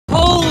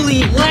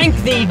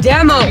lengthy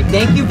demo.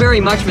 Thank you very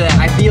much for that.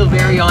 I feel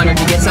very honored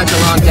to get such a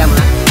long demo.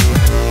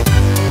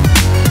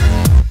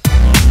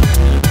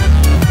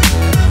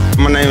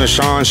 My name is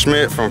Shawn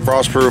Schmidt from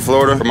Frostproof,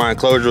 Florida. My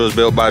enclosure was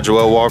built by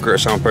Joel Walker at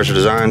Sound Pressure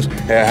Designs.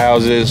 It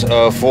houses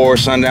 4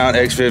 Sundown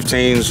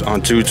X15s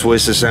on 2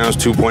 Twisted Sounds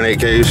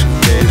 2.8Ks.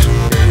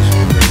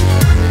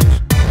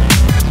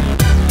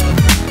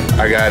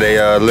 I got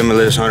a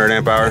Limitless 100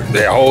 amp hour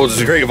that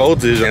holds great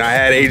voltage, and I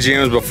had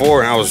AGMs before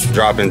and I was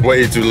dropping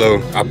way too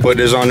low. I put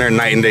this on there,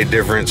 night and day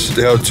difference.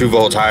 It held 2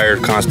 volts higher,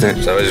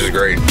 constant, so it's just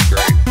great.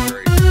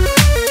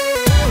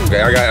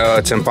 Okay, I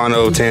got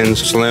Timpano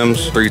 10s,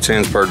 slims, 3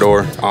 10s per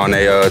door on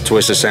a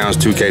Twisted Sounds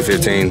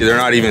 2K15. They're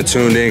not even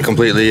tuned in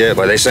completely yet,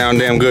 but they sound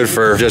damn good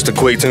for just a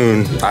quick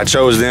tune. I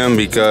chose them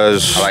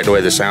because I like the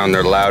way they sound.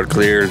 They're loud,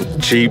 clear,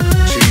 cheap.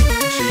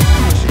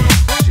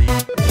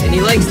 And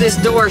he likes this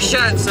door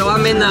shut, so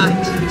I'm in the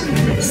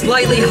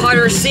slightly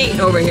hotter seat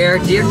over here.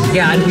 Dear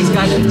God, he's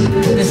got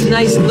this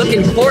nice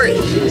looking port.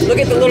 Look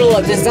at the little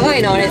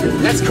design on it.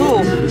 That's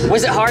cool.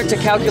 Was it hard to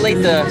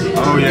calculate the...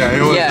 Oh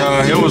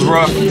yeah, it was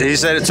rough. He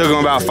said it took him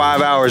about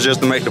 5 hours just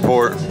to make the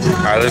port. All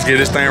right, let's get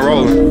this thing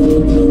rolling.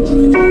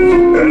 And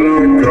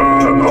I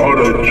got all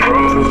the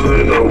trust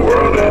in the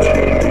world that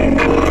you need.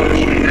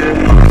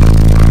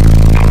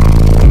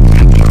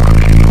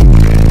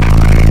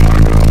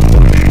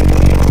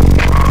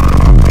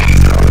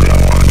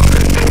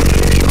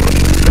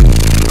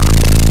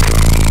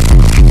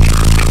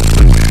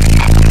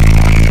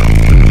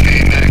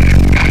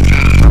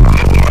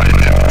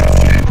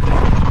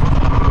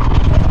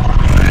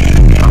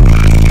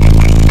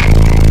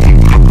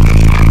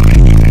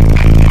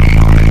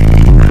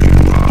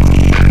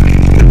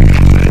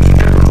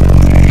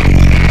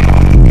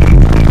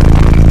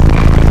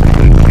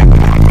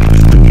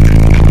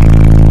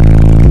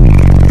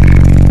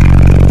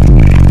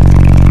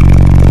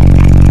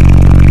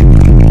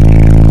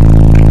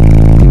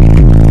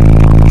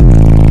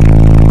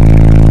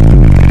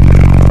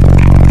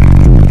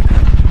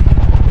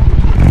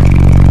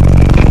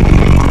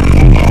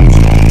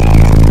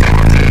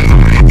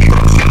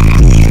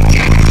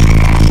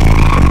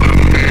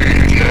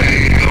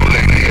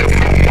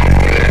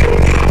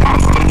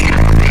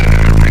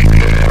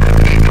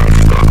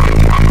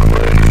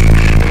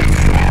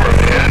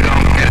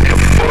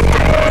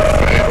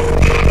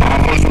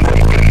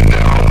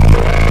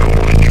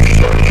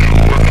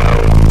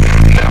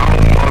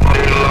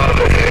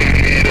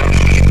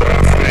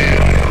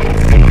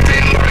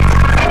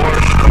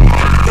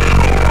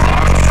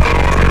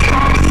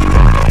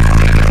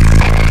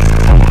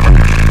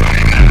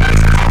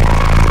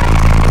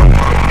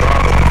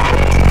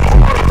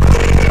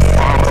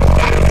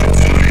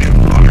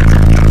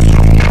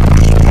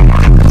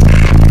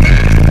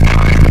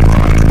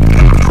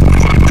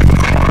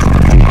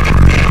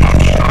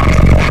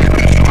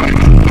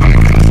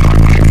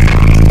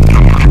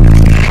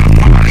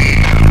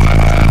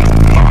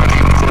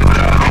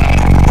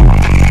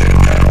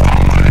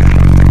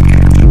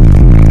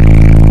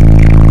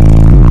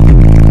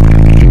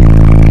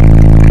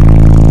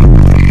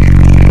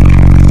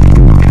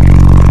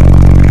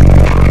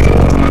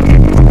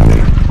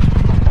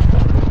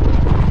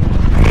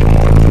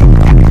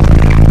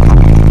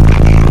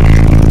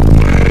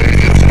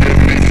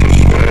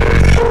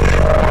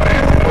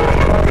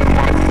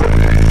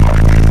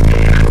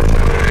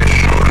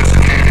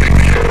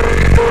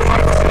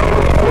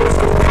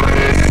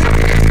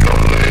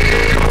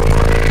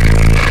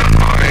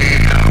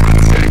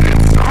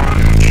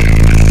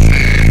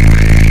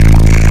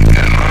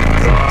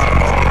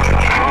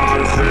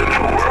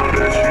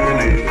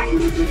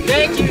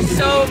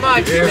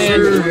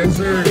 Yes,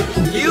 sir.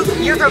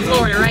 You're from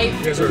Florida, right?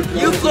 Yes, sir.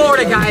 You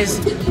Florida guys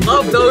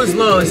love those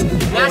lows.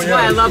 That's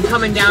why I love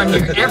coming down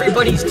here.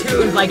 Everybody's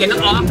tuned like an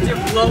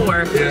octave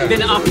lower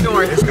than up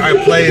north.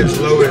 I play as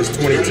low as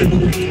 22,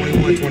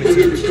 21,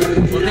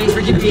 22. Well, thanks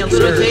for giving me a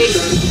little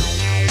taste.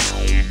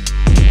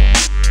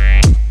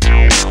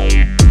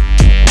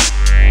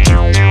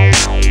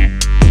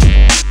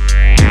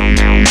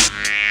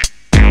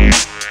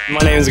 My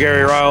name is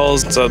Gary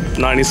Riles. It's a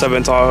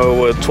 97 Tahoe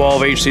with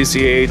 12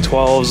 HCCA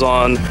 12s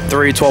on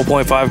 3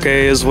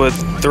 12.5Ks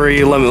with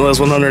 3 Limitless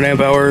 100 amp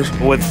hours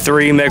with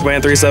 3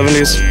 MechBand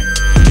 370s.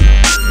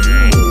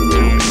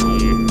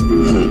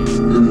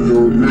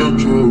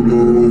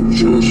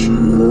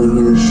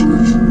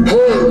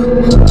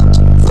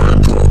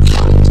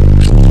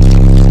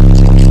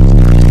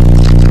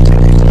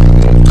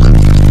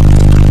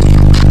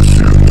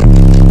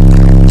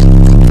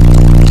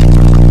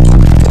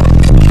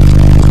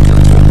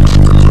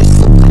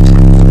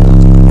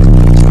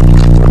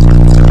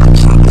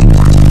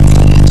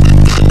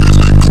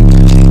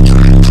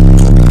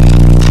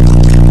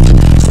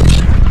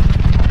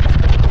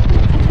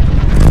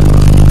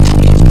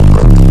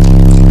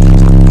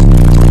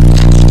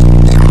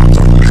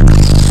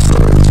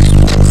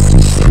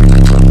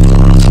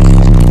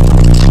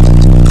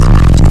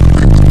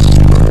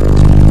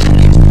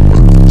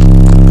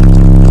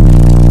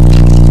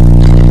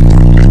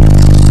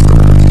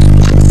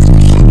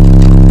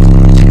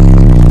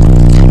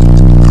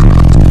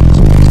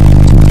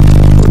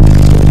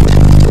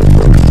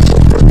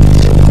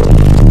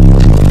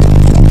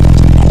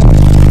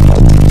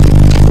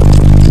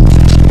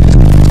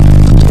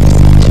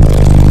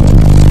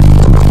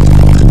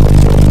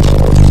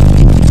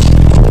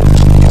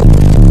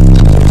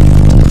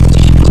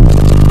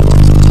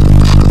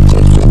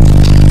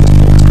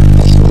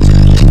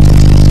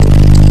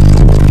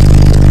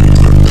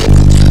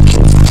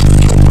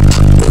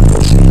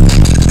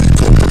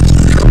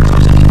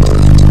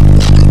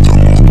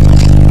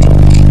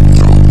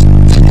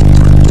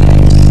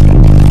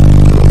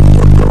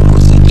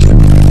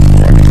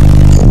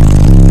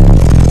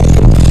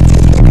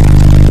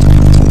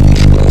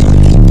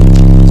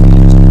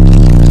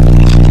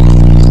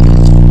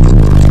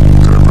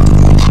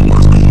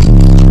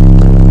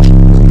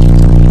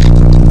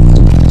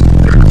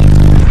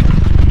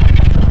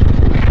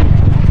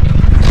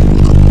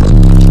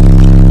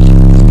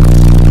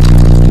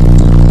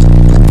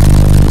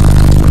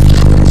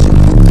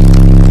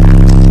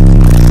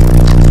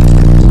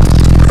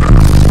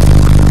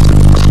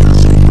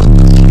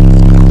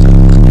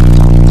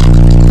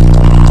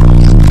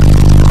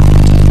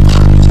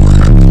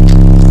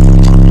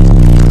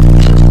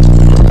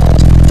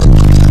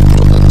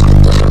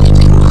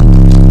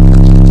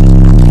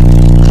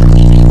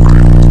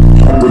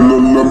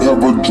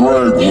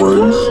 drag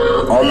race.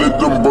 I let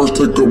them birds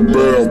take a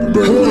bath,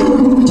 baby.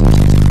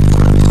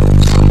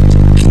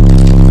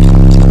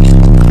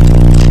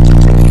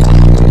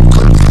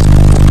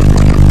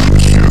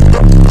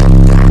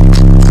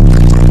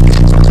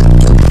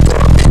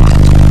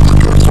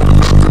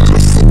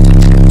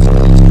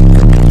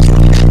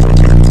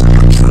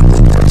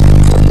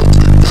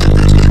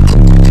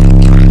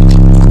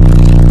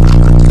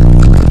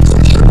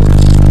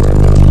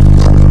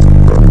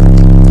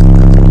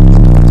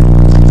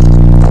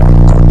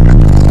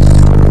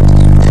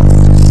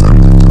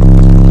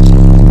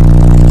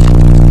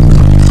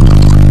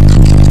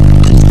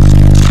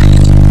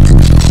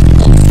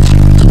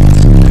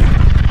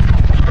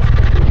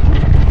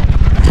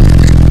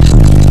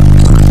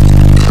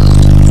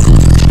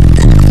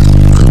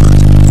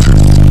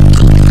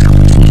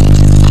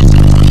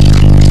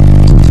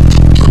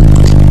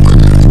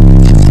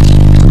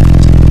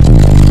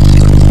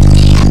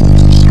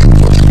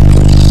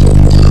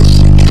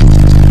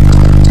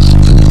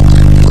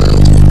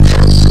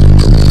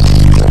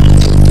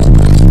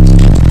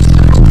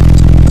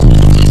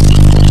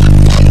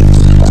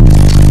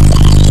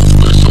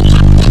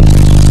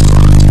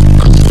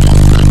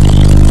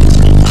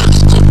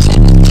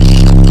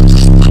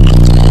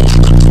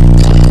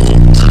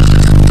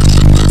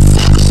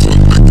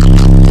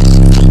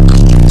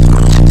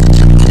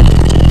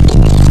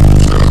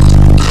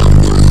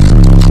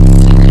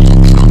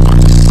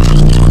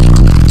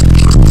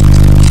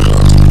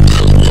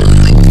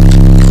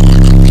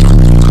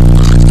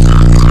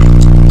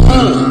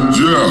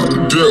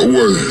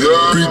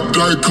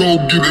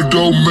 Get it,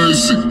 don't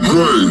mess it,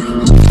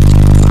 great.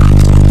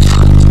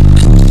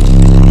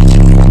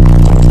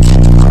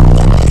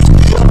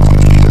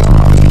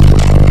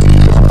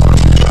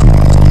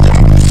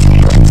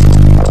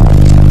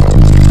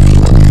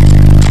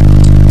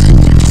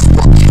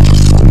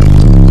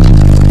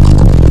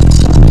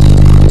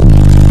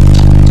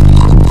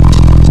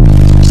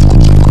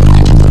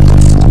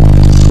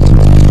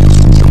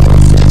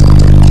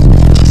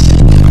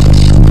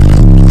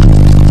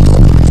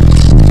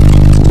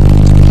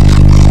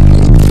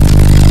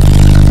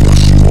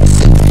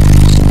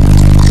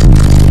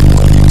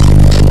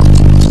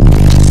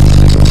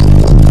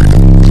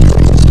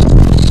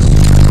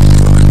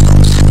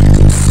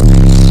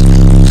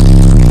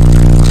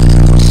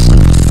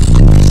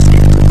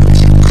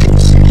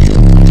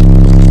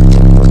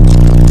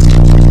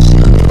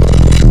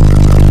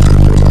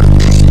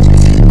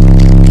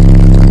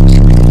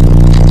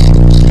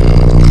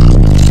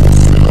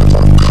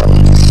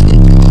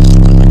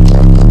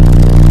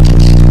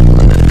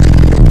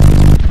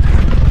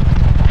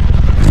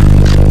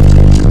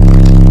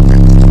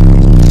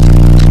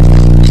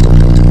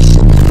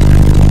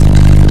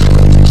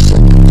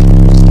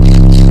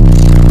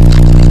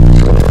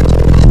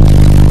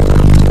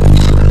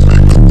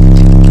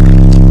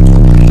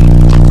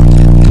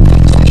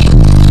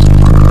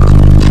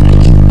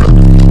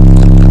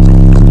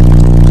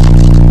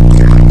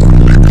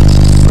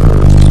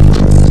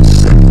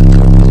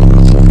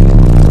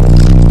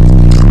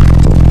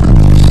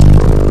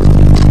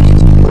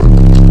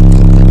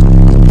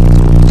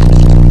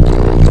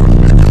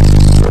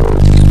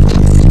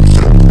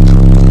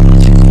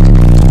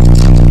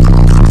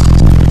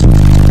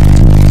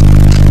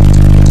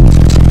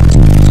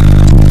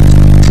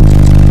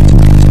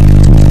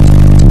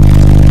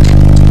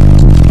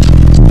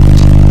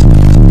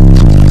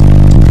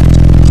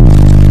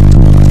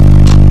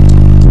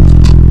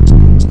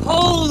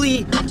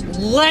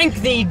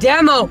 lengthy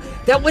demo.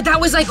 That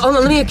was like, oh,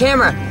 let me get a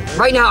camera.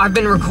 Right now, I've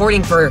been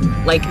recording for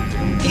like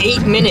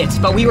 8 minutes,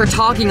 but we were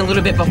talking a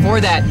little bit before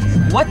that.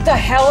 What the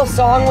hell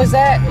song was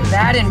that?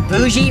 That and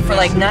Bougie for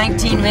like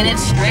 19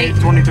 minutes straight?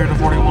 23 to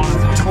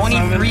 41.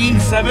 23?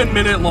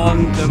 7-minute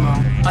long demo.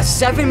 A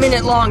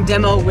 7-minute long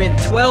demo with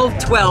 12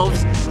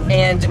 12s.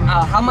 And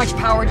how much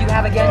power do you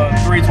have again?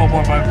 3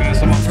 12.5Ks.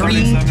 So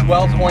 3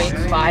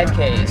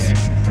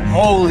 12.5Ks.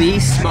 Holy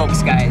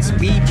smokes, guys.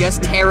 We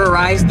just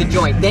terrorized the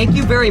joint. Thank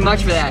you very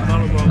much for that.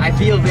 I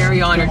feel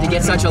very honored to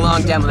get such a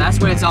long demo.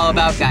 That's what it's all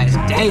about, guys.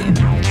 Damn.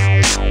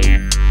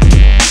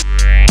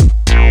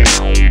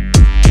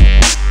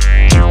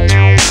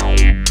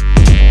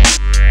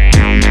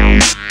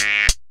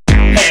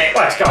 Hey,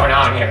 what's going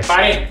on here,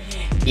 buddy?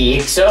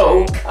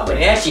 EXO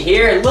coming at you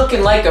here,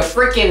 looking like a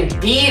freaking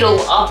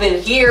beetle up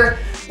in here.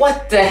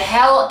 What the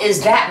hell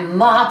is that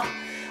mop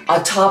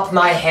atop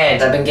my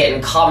head? I've been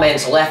getting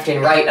comments left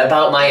and right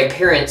about my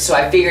appearance, so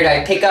I figured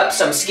I'd pick up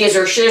some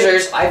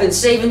scissors. I've been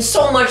saving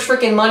so much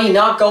freaking money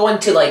not going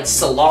to like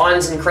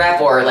salons and crap,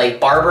 or like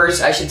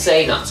barbers, I should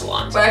say, not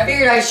salons. But I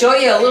figured I'd show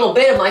you a little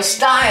bit of my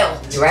style.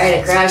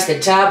 Right across the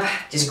top,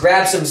 just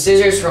grab some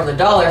scissors from the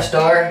dollar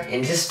store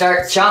and just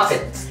start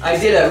chopping. I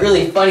did a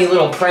really funny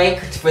little prank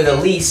for the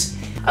lease.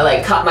 I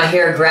like cut my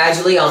hair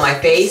gradually on my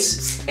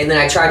face, and then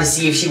I tried to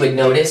see if she would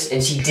notice,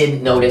 and she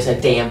didn't notice a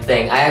damn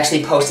thing. I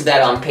actually posted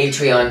that on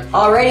Patreon.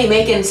 Already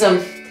making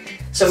some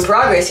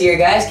progress here,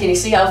 guys. Can you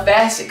see how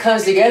fast it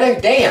comes together?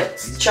 Damn.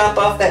 Chop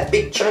off that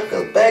big chunk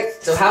of the back.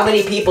 So how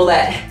many people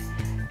that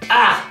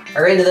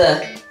are into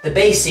the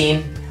bass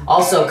scene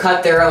also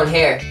cut their own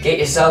hair. Get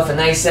yourself a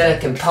nice set of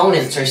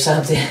components or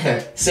something.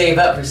 Save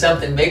up for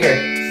something bigger.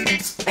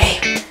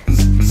 Bam.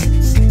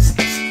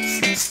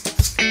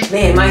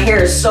 Man, my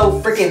hair is so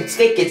freaking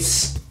thick, it's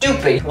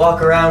stupid.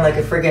 Walk around like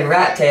a freaking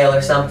rat tail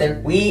or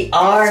something. We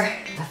are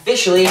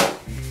officially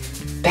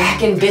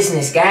back in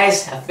business,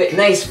 guys. A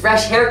nice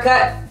fresh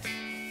haircut.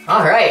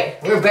 All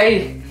right, we're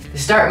ready to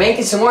start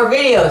making some more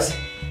videos.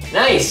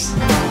 Nice.